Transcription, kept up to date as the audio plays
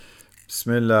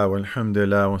Bismillah,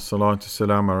 walhamdulillah, wa salatu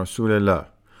salam ala Rasulillah.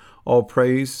 All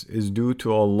praise is due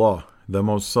to Allah, the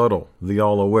most subtle, the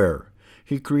all-aware.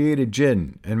 He created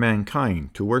jinn and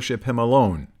mankind to worship Him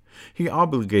alone. He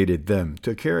obligated them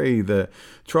to carry the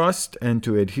trust and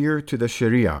to adhere to the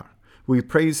Sharia. We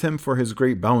praise Him for His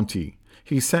great bounty.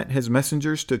 He sent His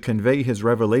messengers to convey His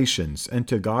revelations and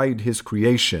to guide His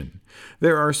creation.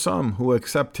 There are some who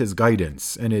accept His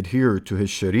guidance and adhere to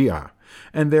His Sharia,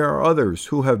 and there are others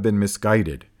who have been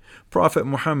misguided. Prophet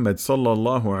Muhammad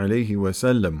sallallahu alaihi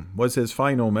wasallam was His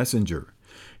final messenger.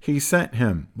 He sent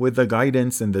him with the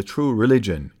guidance and the true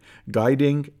religion,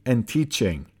 guiding and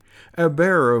teaching, a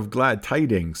bearer of glad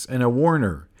tidings and a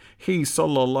warner. He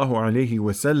sallallahu alaihi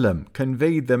wasallam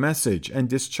conveyed the message and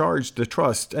discharged the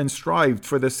trust and strived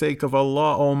for the sake of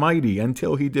Allah Almighty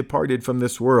until he departed from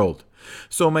this world.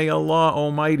 So may Allah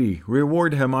Almighty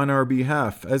reward him on our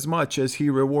behalf as much as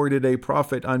He rewarded a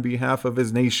prophet on behalf of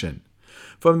his nation.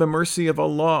 From the mercy of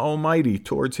Allah Almighty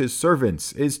towards His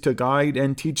servants is to guide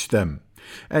and teach them,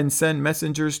 and send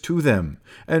messengers to them,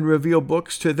 and reveal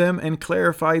books to them and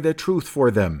clarify the truth for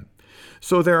them.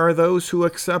 So there are those who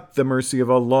accept the mercy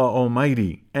of Allah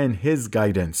Almighty and His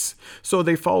guidance. So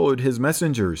they followed His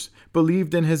messengers,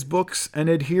 believed in His books, and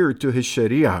adhered to His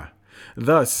Sharia.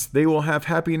 Thus they will have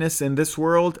happiness in this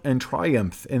world and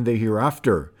triumph in the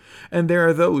hereafter. And there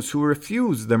are those who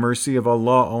refused the mercy of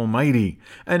Allah Almighty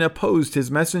and opposed His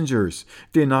messengers,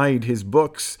 denied His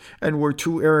books, and were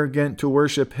too arrogant to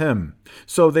worship Him.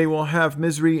 So they will have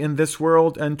misery in this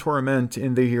world and torment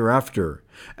in the hereafter.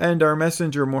 And our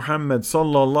messenger Muhammad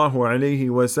sallallahu alaihi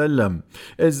wasallam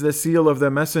is the seal of the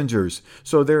messengers,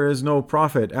 so there is no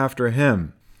prophet after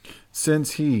him.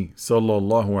 Since he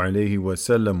sallallahu alaihi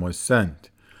wasallam was sent,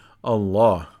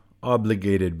 Allah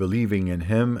obligated believing in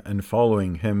him and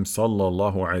following him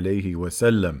sallallahu alaihi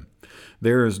wasallam.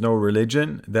 There is no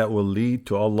religion that will lead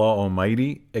to Allah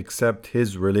Almighty except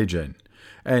His religion,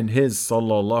 and His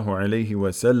sallallahu alaihi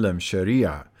wasallam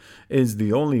Sharia is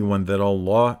the only one that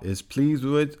Allah is pleased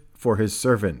with for His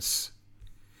servants.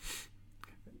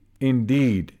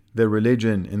 Indeed, the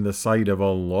religion in the sight of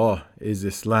Allah is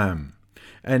Islam.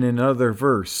 And in another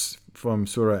verse from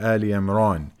Surah Ali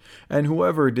Imran, and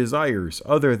whoever desires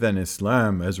other than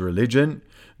Islam as religion,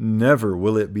 never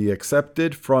will it be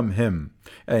accepted from him,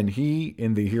 and he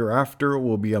in the hereafter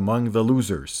will be among the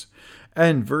losers.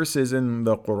 And verses in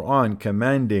the Quran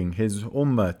commanding His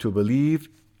ummah to believe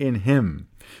in Him.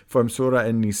 From Surah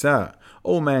An-Nisa,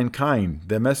 O mankind,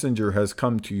 the messenger has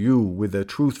come to you with the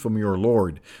truth from your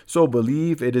Lord, so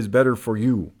believe it is better for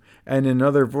you. And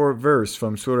another verse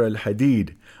from Surah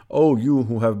Al-Hadid, O you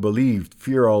who have believed,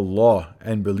 fear Allah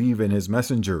and believe in His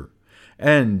messenger.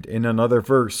 And in another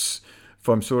verse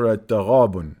from Surah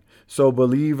At-Taghabun, so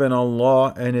believe in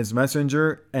Allah and His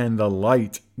messenger and the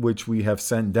light which we have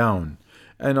sent down.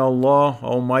 And Allah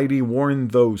Almighty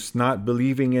warned those not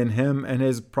believing in Him and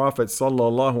His Prophet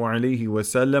sallallahu alaihi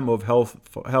wasallam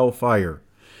of hellfire.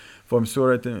 From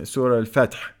Surah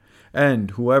Al-Fath,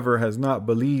 and whoever has not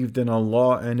believed in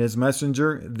Allah and His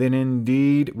messenger, then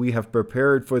indeed we have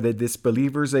prepared for the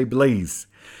disbelievers a blaze.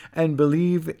 And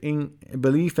belief in Him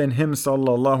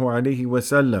sallallahu alaihi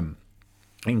wasallam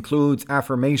includes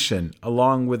affirmation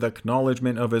along with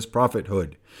acknowledgement of His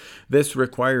prophethood. This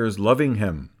requires loving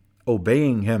Him,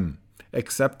 obeying Him,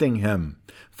 accepting Him,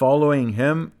 following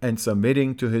Him, and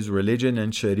submitting to His religion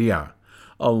and Sharia.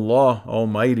 Allah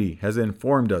Almighty has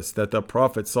informed us that the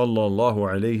Prophet sallallahu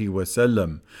alaihi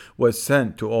wasallam was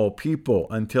sent to all people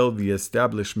until the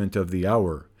establishment of the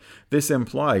hour. This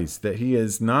implies that he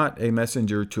is not a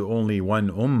messenger to only one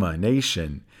ummah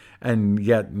nation, and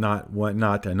yet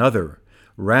not another.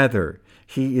 Rather,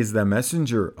 he is the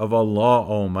messenger of Allah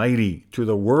Almighty to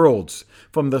the worlds,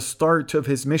 from the start of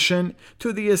his mission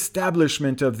to the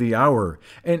establishment of the hour,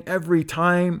 in every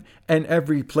time and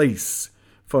every place.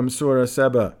 From Surah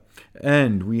Saba,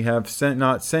 and we have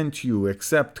not sent you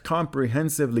except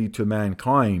comprehensively to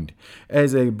mankind,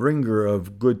 as a bringer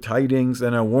of good tidings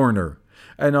and a warner.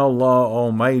 And Allah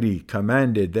Almighty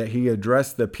commanded that He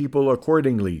address the people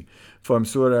accordingly. From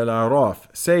Surah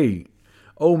Al-Araf, say,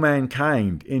 O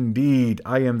mankind, indeed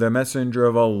I am the messenger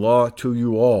of Allah to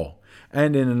you all.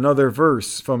 And in another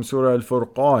verse from Surah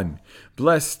Al-Furqan,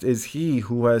 blessed is he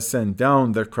who has sent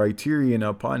down the criterion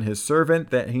upon his servant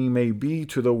that he may be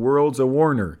to the worlds a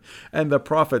warner. And the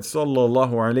Prophet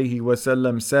sallallahu alaihi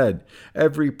wasallam said,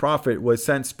 every prophet was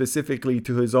sent specifically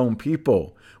to his own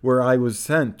people, where I was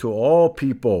sent to all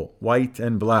people, white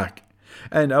and black.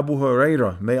 And Abu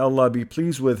Hurairah, may Allah be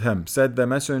pleased with him, said the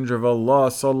Messenger of Allah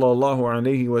sallallahu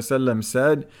alaihi wasallam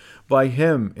said, by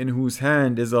him in whose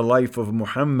hand is the life of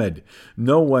Muhammad,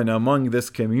 no one among this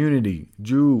community,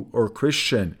 Jew or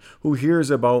Christian, who hears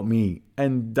about me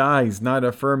and dies not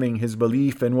affirming his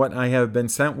belief in what I have been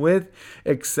sent with,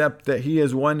 except that he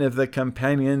is one of the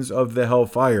companions of the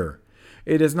hellfire.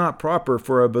 It is not proper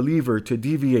for a believer to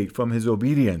deviate from his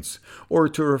obedience, or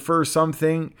to refer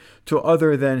something to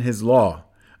other than his law.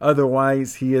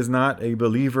 Otherwise, he is not a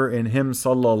believer in him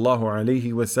sallallahu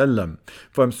alaihi wasallam.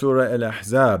 From Surah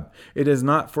Al-Ahzab, it is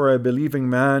not for a believing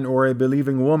man or a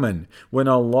believing woman, when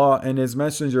Allah and His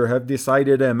Messenger have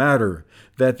decided a matter,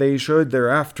 that they should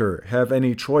thereafter have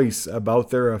any choice about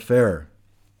their affair.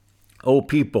 O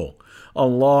people,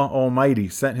 Allah Almighty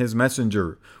sent His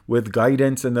Messenger with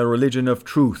guidance in the religion of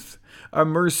truth, a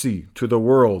mercy to the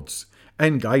worlds,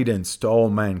 and guidance to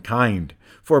all mankind.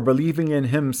 For believing in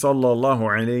Him sallallahu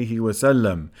alaihi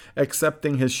wasallam,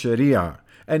 accepting His Sharia,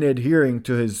 and adhering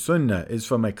to His Sunnah is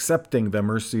from accepting the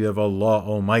mercy of Allah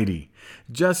Almighty,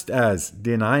 just as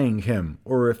denying Him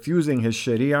or refusing His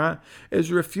Sharia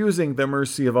is refusing the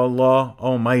mercy of Allah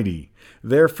Almighty.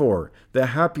 Therefore, the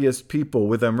happiest people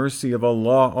with the mercy of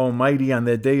Allah Almighty on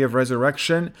the day of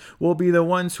resurrection will be the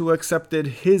ones who accepted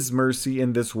His mercy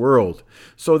in this world.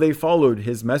 So they followed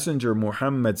His Messenger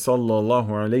Muhammad sallallahu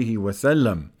alaihi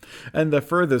wasallam. And the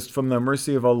furthest from the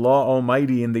mercy of Allah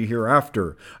Almighty in the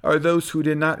hereafter are those who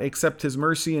did not accept His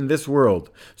mercy in this world,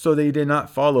 so they did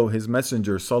not follow His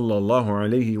Messenger sallallahu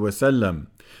alaihi wasallam.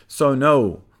 So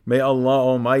know, may Allah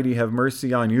Almighty have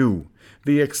mercy on you,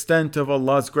 the extent of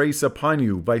Allah's grace upon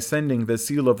you by sending the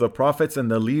seal of the prophets and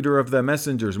the leader of the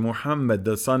messengers, Muhammad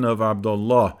the son of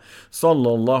Abdullah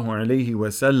sallallahu alaihi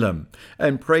wasallam,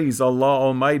 and praise Allah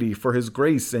Almighty for His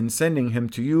grace in sending him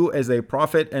to you as a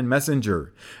prophet and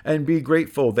messenger, and be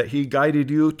grateful that He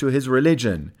guided you to His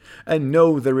religion, and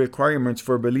know the requirements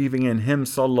for believing in Him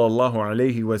sallallahu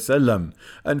alaihi wasallam,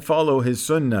 and follow His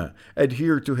sunnah,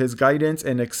 adhere to His guidance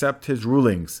and accept His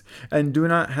rulings, and do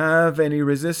not have any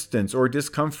resistance or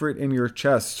discomfort in your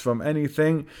chests from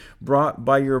anything brought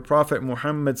by your Prophet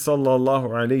Muhammad sallallahu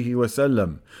alaihi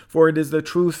wasallam, for it is the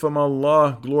truth from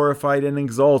Allah, glorified and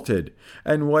exalted,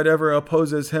 and whatever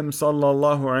opposes Him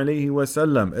sallallahu alaihi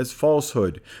wasallam is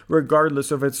falsehood,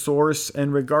 regardless of its source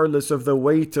and regardless of the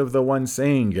weight of the one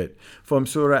saying it. From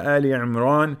Surah Ali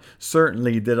Imran,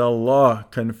 certainly did Allah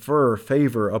confer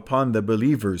favor upon the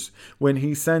believers when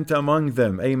He sent among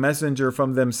them a messenger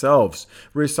from themselves,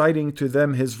 reciting to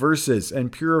them His verses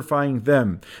and purifying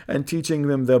them and teaching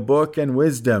them the book and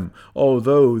wisdom,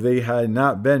 although they had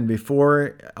been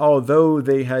before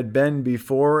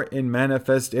in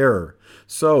manifest error.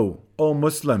 So, O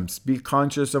Muslims, be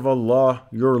conscious of Allah,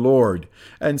 your Lord,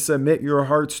 and submit your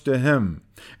hearts to Him,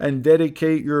 and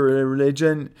dedicate your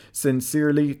religion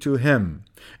sincerely to Him,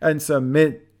 and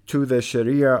submit to the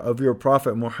Sharia of your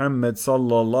Prophet Muhammad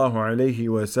sallallahu alaihi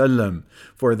wasallam,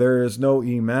 for there is no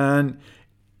Iman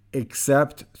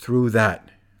except through that.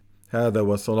 هذا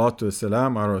والصلاة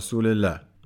والسلام على رسول الله.